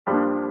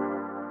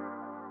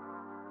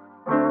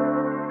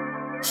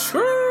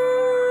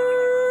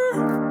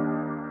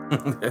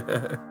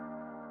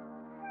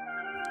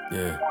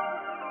Yeah.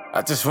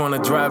 I just wanna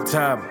drop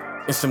top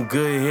and some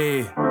good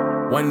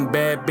head. One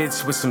bad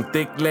bitch with some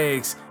thick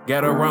legs.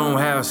 Got her own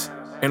house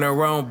and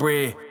her own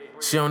bread.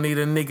 She don't need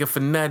a nigga for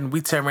nothing.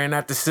 We tearing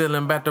out the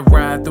ceiling, bout to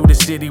ride through the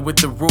city with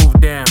the roof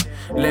down.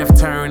 Left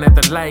turn at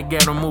the light,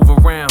 gotta move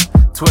around.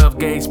 12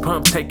 gauge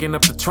pump taking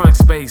up the trunk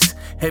space.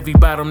 Heavy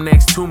bottom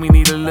next to me,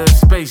 need a little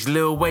space.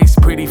 Lil waist,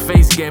 pretty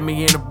face, got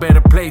me in a better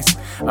place.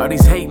 All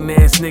these hating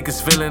ass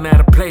niggas feeling out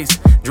of place.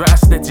 Dry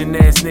snitching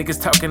ass niggas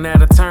talking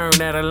out of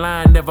turn, out of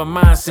line. Never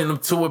mind, send them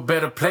to a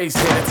better place.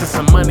 Headed to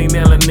some money,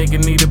 now a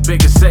nigga need a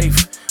bigger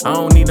safe. I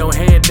don't need no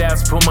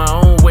handouts, pull my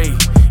own weight.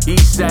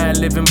 East side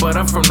living, but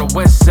I'm from the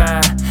west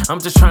side. I'm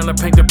just trying to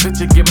paint the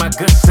picture, get my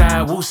good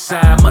side. Woo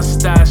side,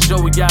 must I show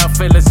y'all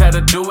fellas how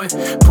to do it?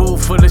 Pool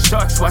full of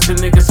sharks, watch a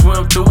nigga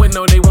swim through it.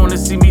 Know they wanna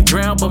see me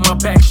drown, but my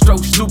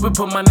backstroke stupid.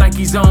 Put my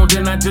Nikes on,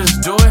 then I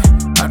just do it.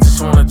 I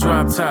just wanna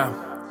drop top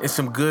and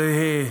some good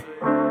head.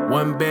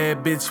 One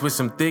bad bitch with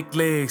some thick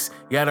legs.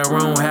 Got her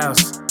own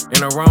house and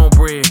her own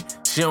bread.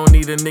 She don't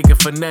need a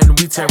nigga for nothing.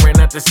 We tearing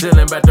out the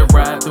ceiling, bout to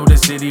ride through the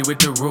city with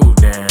the roof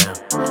down.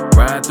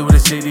 Ride through the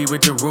city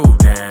with the roof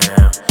down.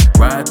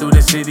 Ride through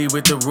the city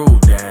with the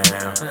roof down.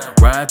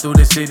 Ride through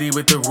the city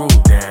with the roof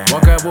down.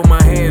 Walk out with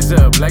my hands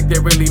up, like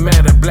that really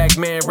matter. Black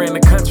man ran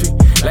the country,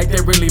 like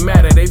that really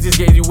matter. They just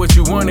gave you what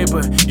you wanted,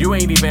 but you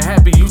ain't even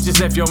happy. You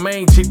just left your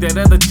main chick, that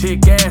other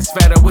chick ass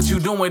fatter. What you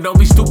doing? Don't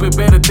be stupid,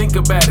 better think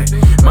about it.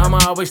 Mama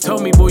always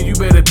told me, boy, you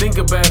better think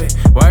about it.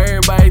 Why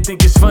everybody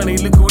think it's funny?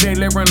 Look who they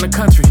let run the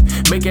country.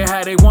 Make it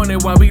how they want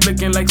it while we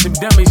looking like some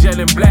dummies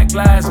yelling Black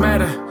Lives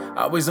Matter.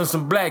 Always on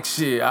some black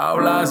shit,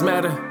 all lives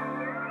matter.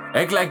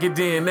 Act like it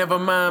did, never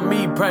mind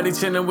me. Probably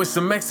chillin' with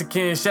some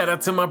Mexicans. Shout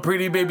out to my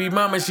pretty baby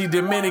mama, she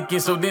Dominican.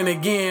 So then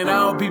again,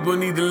 all people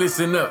need to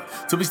listen up.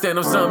 So we stand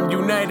on something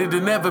united to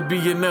never be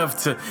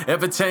enough to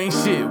ever change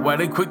shit. Why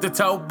they quick to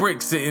talk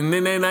bricks, sitting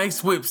in their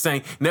nice whips,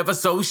 ain't never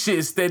so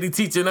shit. Steady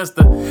teaching us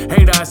to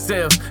hate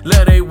ourselves,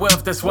 love they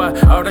wealth. That's why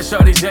all the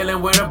shorties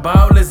yelling where the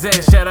ball is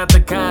at. Shout out to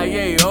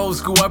Kanye, old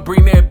school, I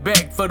bring that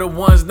back for the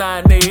ones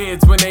nodding their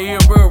heads when they hear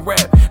real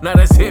rap. Now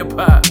that's hip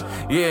hop,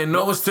 yeah,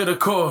 nose to the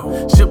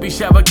core. Should be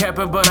shabba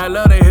capping, but I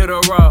love to hit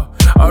her raw.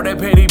 All that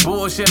petty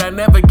bullshit, I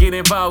never get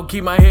involved.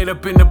 Keep my head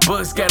up in the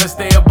books, gotta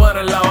stay above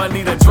the law. I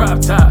need a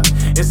drop top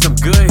and some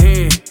good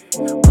head.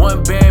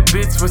 One bad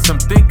bitch with some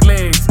thick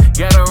legs.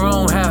 Got her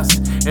own house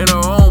and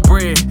her own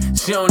bread.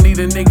 She don't need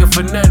a nigga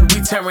for nothing.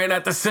 We tearing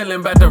out the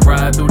ceiling, bout to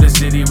ride through the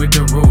city with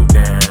the roof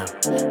down.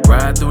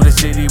 Ride through the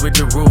city with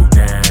the roof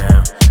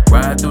down.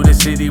 Ride through the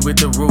city with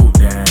the roof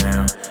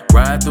down.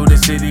 Ride through the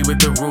city with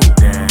the roof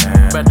down.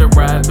 Bout to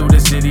ride through the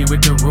city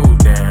with the roof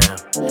down.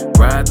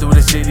 Ride through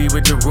the city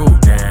with the roof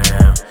down.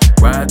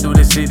 Ride through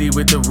the city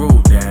with the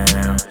roof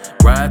down.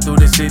 Ride through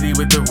the city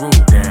with the roof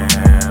down.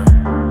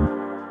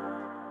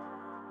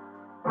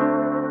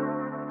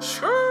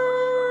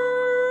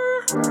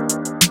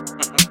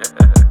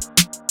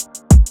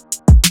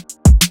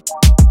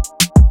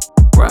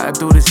 Ride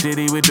through the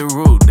city with the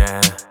roof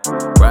down.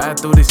 Ride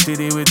through the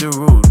city with the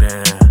roof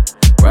down.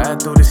 Ride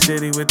through the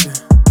city with the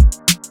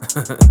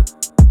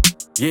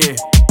yeah.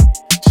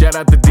 Shout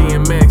out to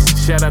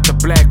DMX, shout out to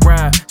Black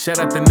Ride, shout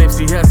out to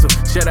Nipsey Hussle,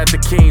 shout out to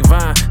King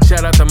Von,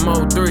 shout out to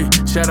Mo 3,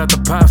 shout out to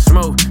Pop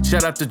Smoke,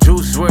 shout out to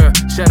Juice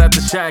WRLD, shout out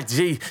to Shock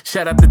G,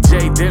 shout out to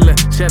Jay Dilla,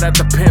 shout out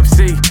to Pimp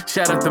C,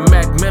 shout out to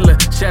Mac Miller,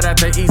 shout out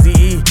to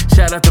Eazy-E,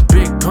 shout out to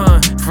Big Pun,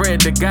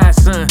 Fred the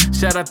Godson,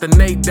 shout out to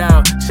Nate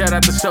Dogg, shout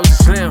out to Soulja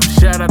Slim,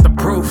 shout out to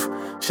Proof,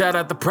 shout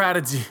out to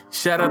Prodigy,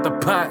 shout out to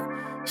Pac,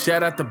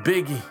 shout out to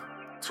Biggie.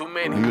 Too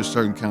many. You're a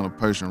certain kind of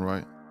person,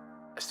 right?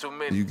 That's too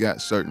many. You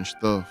got certain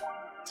stuff.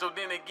 So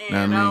then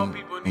again, Now, I all mean,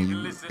 people and need to you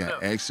listen got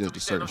up. access to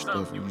certain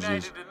stuff.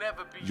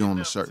 You're on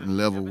a certain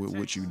level with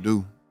what you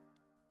do.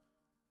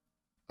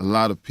 A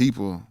lot of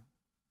people,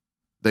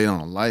 they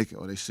don't like it,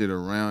 or they sit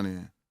around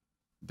and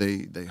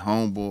they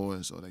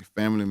homeboys or they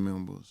family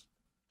members.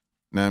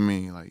 Now I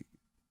mean, like,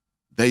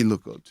 they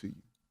look up to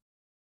you.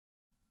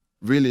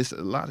 Really, it's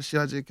a lot of shit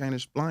I just can't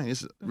explain.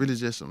 It's really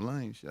just some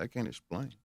lame shit I can't explain.